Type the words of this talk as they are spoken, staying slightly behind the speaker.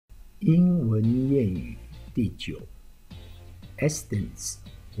英文谚语第9 Accidents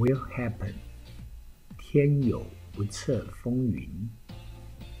will happen 天有不测风云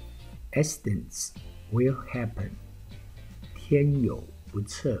Accidents will happen 天有不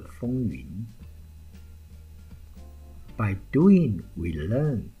测风云 By doing we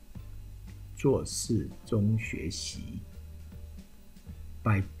learn 做事中学习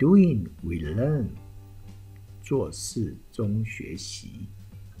By doing we learn 做事中学习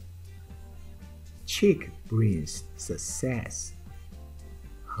Chick brings success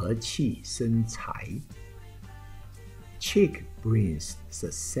和气生财 Chick brings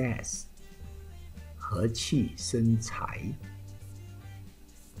success 和气生财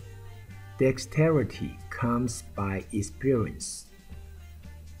Dexterity comes by experience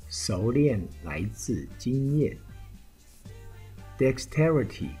熟练来自经验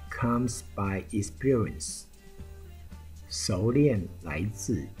Dexterity comes by experience 熟练来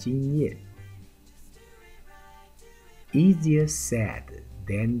自经验Easier said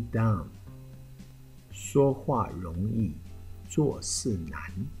than done 说话容易做事难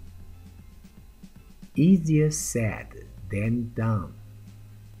Easier said than done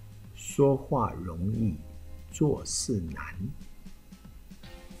说话容易做事难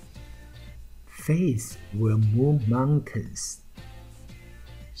Faith will move mountains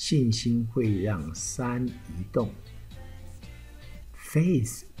信心会让山移动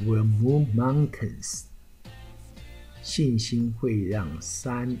Faith will move mountains信心会让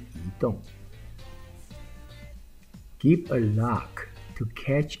山移动 Give a lark to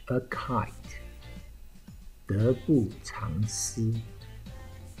catch a kite 得不偿失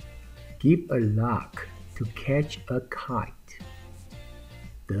Give a lark to catch a kite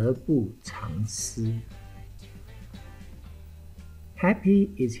得不偿失 Happy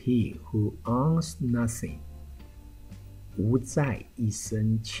is he who owns nothing 无债一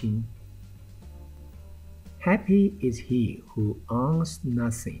身轻Happy is he who owns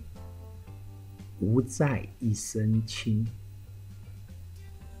nothing 无债一身轻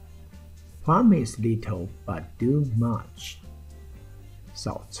Promise little but do much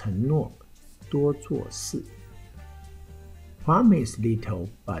少承诺多做事 Promise little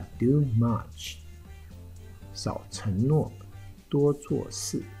but do much 少承诺多做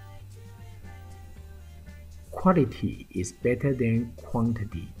事 Quality is better than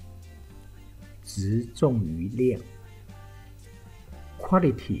quantity值重于量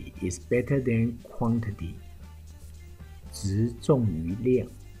Quality is better than quantity 值重于量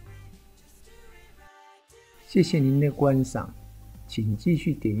谢谢您的观赏，请继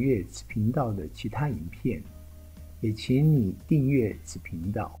续点阅此频道的其他影片，也请你订阅此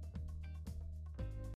频道。